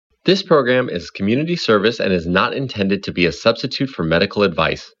This program is community service and is not intended to be a substitute for medical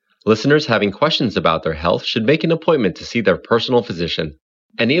advice. Listeners having questions about their health should make an appointment to see their personal physician.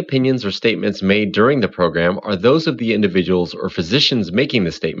 Any opinions or statements made during the program are those of the individuals or physicians making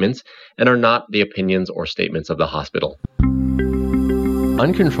the statements and are not the opinions or statements of the hospital.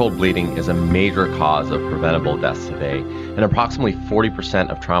 Uncontrolled bleeding is a major cause of preventable deaths today, and approximately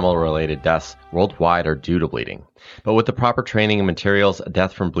 40% of trauma-related deaths worldwide are due to bleeding. But with the proper training and materials, a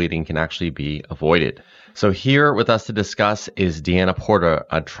death from bleeding can actually be avoided. So here with us to discuss is Deanna Porter,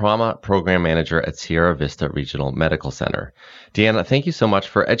 a trauma program manager at Sierra Vista Regional Medical Center. Deanna, thank you so much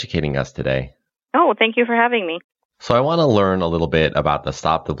for educating us today. Oh, thank you for having me. So I want to learn a little bit about the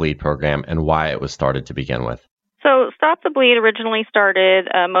Stop the Bleed program and why it was started to begin with. So Stop the Bleed originally started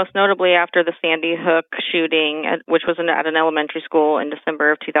most notably after the Sandy Hook shooting, which was at an elementary school in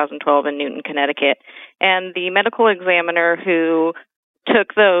December of 2012 in Newton, Connecticut. And the medical examiner who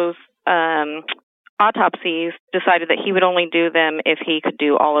took those autopsies decided that he would only do them if he could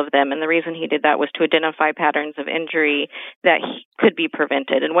do all of them. And the reason he did that was to identify patterns of injury that could be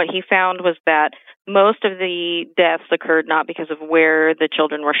prevented. And what he found was that most of the deaths occurred not because of where the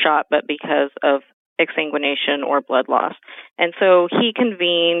children were shot, but because of exsanguination or blood loss. And so he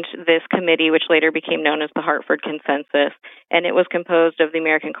convened this committee, which later became known as the Hartford Consensus, and it was composed of the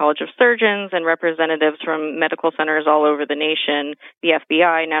American College of Surgeons and representatives from medical centers all over the nation, the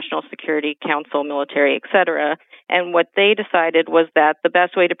FBI, National Security Council, military, etc. And what they decided was that the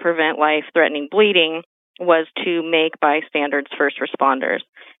best way to prevent life-threatening bleeding was to make bystanders first responders.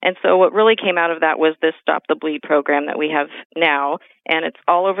 And so what really came out of that was this Stop the Bleed program that we have now, and it's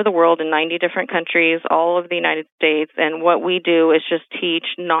all over the world in 90 different countries, all of the United States, and what we do is just teach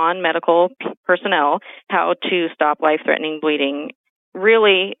non-medical personnel how to stop life-threatening bleeding.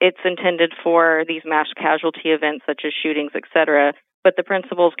 Really, it's intended for these mass casualty events such as shootings, etc., but the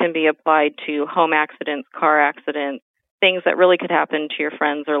principles can be applied to home accidents, car accidents, things that really could happen to your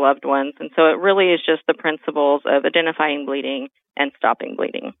friends or loved ones. And so it really is just the principles of identifying bleeding and stopping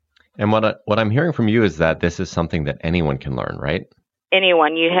bleeding. And what I'm hearing from you is that this is something that anyone can learn, right?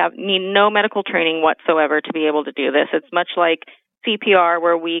 Anyone. You need no medical training whatsoever to be able to do this. It's much like CPR,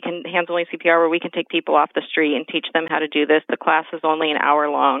 where we can, hands-only CPR, where we can take people off the street and teach them how to do this. The class is only an hour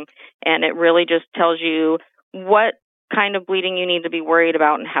long, and it really just tells you what kind of bleeding you need to be worried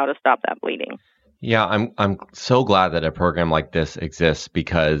about and how to stop that bleeding. Yeah, I'm so glad that a program like this exists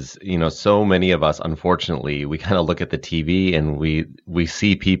because, so many of us, unfortunately, we kind of look at the TV and we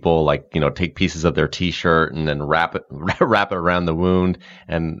see people take pieces of their T-shirt and then wrap it around the wound.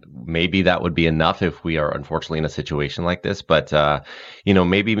 And maybe that would be enough if we are unfortunately in a situation like this. But,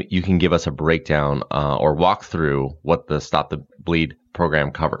 maybe you can give us a breakdown or walk through what the Stop the Bleed program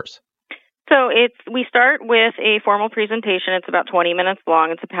covers. So we start with a formal presentation. It's about 20 minutes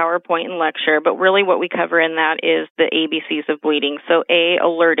long. It's a PowerPoint and lecture, but really what we cover in that is the ABCs of bleeding. So A,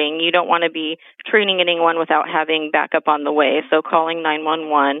 alerting. You don't want to be treating anyone without having backup on the way, so calling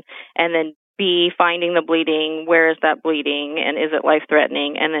 911. And then B, finding the bleeding. Where is that bleeding, and is it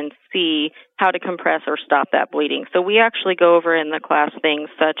life-threatening? And then C, how to compress or stop that bleeding. So we actually go over in the class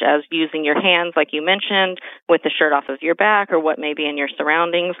things such as using your hands, like you mentioned, with the shirt off of your back or what may be in your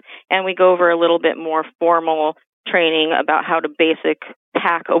surroundings. And we go over a little bit more formal training about how to basic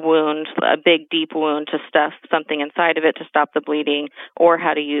pack a wound, a big, deep wound, to stuff something inside of it to stop the bleeding, or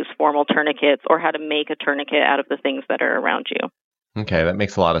how to use formal tourniquets, or how to make a tourniquet out of the things that are around you. Okay, that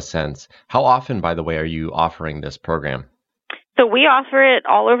makes a lot of sense. How often, by the way, are you offering this program? So we offer it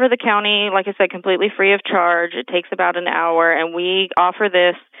all over the county, like I said, completely free of charge. It takes about an hour, and we offer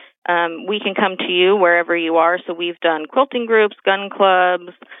this. We can come to you wherever you are. So we've done quilting groups, gun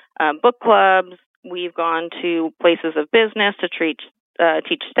clubs, book clubs. We've gone to places of business to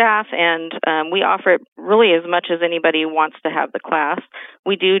teach staff, and we offer it really as much as anybody wants to have the class.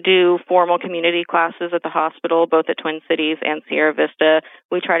 We do formal community classes at the hospital, both at Twin Cities and Sierra Vista.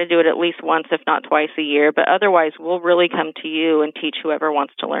 We try to do it at least once, if not twice a year, but otherwise we'll really come to you and teach whoever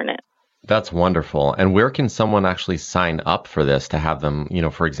wants to learn it. That's wonderful. And where can someone actually sign up for this to have them,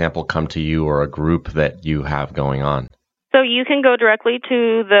 for example, come to you or a group that you have going on? So you can go directly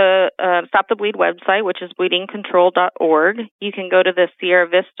to the Stop the Bleed website, which is bleedingcontrol.org. You can go to the Sierra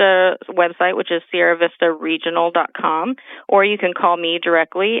Vista website, which is sierravistaregional.com, or you can call me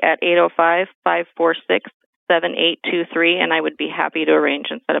directly at 805-546-7823, and I would be happy to arrange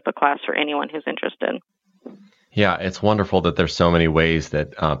and set up a class for anyone who's interested. Yeah, it's wonderful that there's so many ways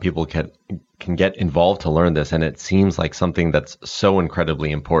that people can can get involved to learn this, and it seems like something that's so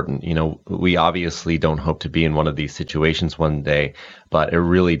incredibly important. We obviously don't hope to be in one of these situations one day, but it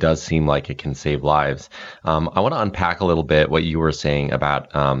really does seem like it can save lives. I want to unpack a little bit what you were saying about,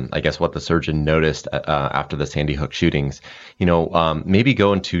 I guess, what the surgeon noticed after the Sandy Hook shootings. Maybe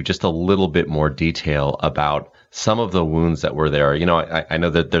go into just a little bit more detail about some of the wounds that were there. I know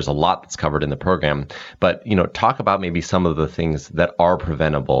that there's a lot that's covered in the program, but, talk about maybe some of the things that are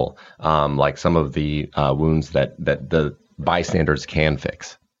preventable, like some of the wounds that the bystanders can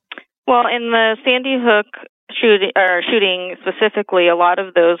fix. Well, in the Sandy Hook shooting specifically, a lot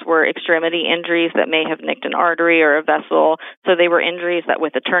of those were extremity injuries that may have nicked an artery or a vessel. So they were injuries that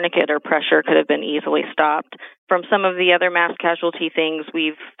with a tourniquet or pressure could have been easily stopped. From some of the other mass casualty things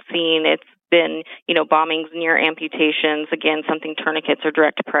we've seen, it's been, bombings near amputations. Again, something tourniquets or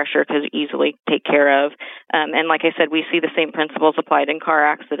direct pressure could easily take care of. And like I said, we see the same principles applied in car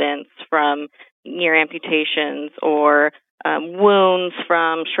accidents from near amputations or wounds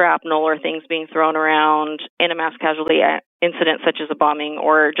from shrapnel or things being thrown around in a mass casualty incident such as a bombing,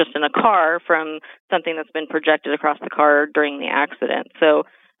 or just in a car from something that's been projected across the car during the accident. So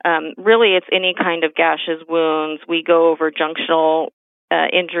really it's any kind of gashes, wounds. We go over junctional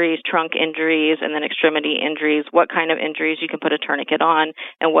injuries, trunk injuries, and then extremity injuries, what kind of injuries you can put a tourniquet on,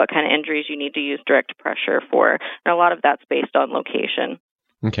 and what kind of injuries you need to use direct pressure for. And a lot of that's based on location.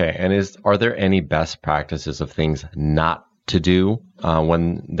 Okay. And are there any best practices of things not to do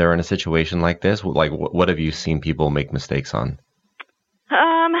when they're in a situation like this? Like, what have you seen people make mistakes on?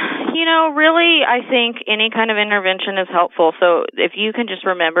 Really, I think any kind of intervention is helpful. So if you can just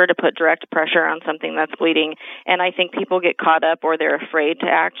remember to put direct pressure on something that's bleeding, and I think people get caught up or they're afraid to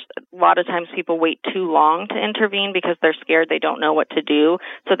act. A lot of times people wait too long to intervene because they're scared they don't know what to do.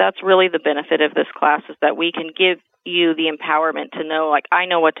 So that's really the benefit of this class, is that we can give you the empowerment to know, like, I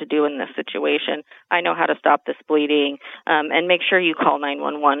know what to do in this situation. I know how to stop this bleeding, and make sure you call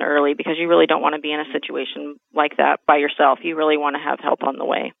 911 early, because you really don't want to be in a situation like that by yourself. You really want to have help on the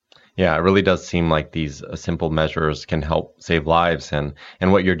way. Yeah, it really does seem like these simple measures can help save lives. And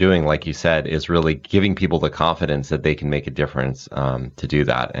what you're doing, like you said, is really giving people the confidence that they can make a difference to do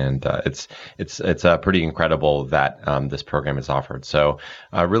that. And it's pretty incredible that this program is offered. So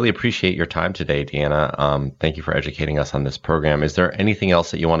I really appreciate your time today, Deanna. Thank you for educating us on this program. Is there anything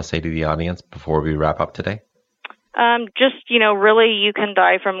else that you want to say to the audience before we wrap up today? Really, you can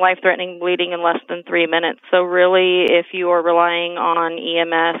die from life-threatening bleeding in less than 3 minutes. So really, if you are relying on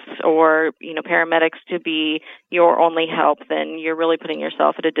EMS or, paramedics to be your only help, then you're really putting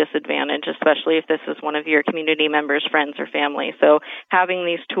yourself at a disadvantage, especially if this is one of your community members, friends, or family. So having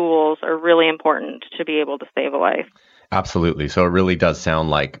these tools are really important to be able to save a life. Absolutely. So it really does sound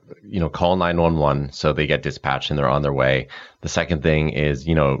like, call 911 so they get dispatched and they're on their way. The second thing is,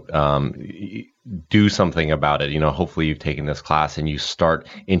 do something about it. Hopefully you've taken this class and you start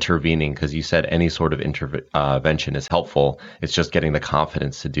intervening, because you said any sort of intervention is helpful. It's just getting the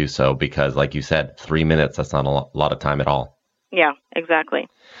confidence to do so, because like you said, 3 minutes, that's not a lot of time at all. Yeah, exactly.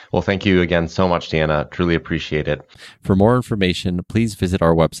 Well, thank you again so much, Deanna. Truly appreciate it. For more information, please visit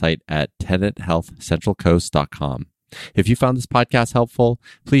our website at tenethealthcentralcoast.com. If you found this podcast helpful,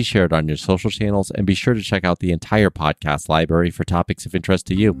 please share it on your social channels and be sure to check out the entire podcast library for topics of interest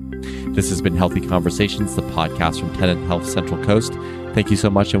to you. This has been Healthy Conversations, the podcast from Tenet Health Central Coast. Thank you so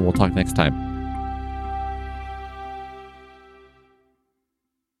much, and we'll talk next time.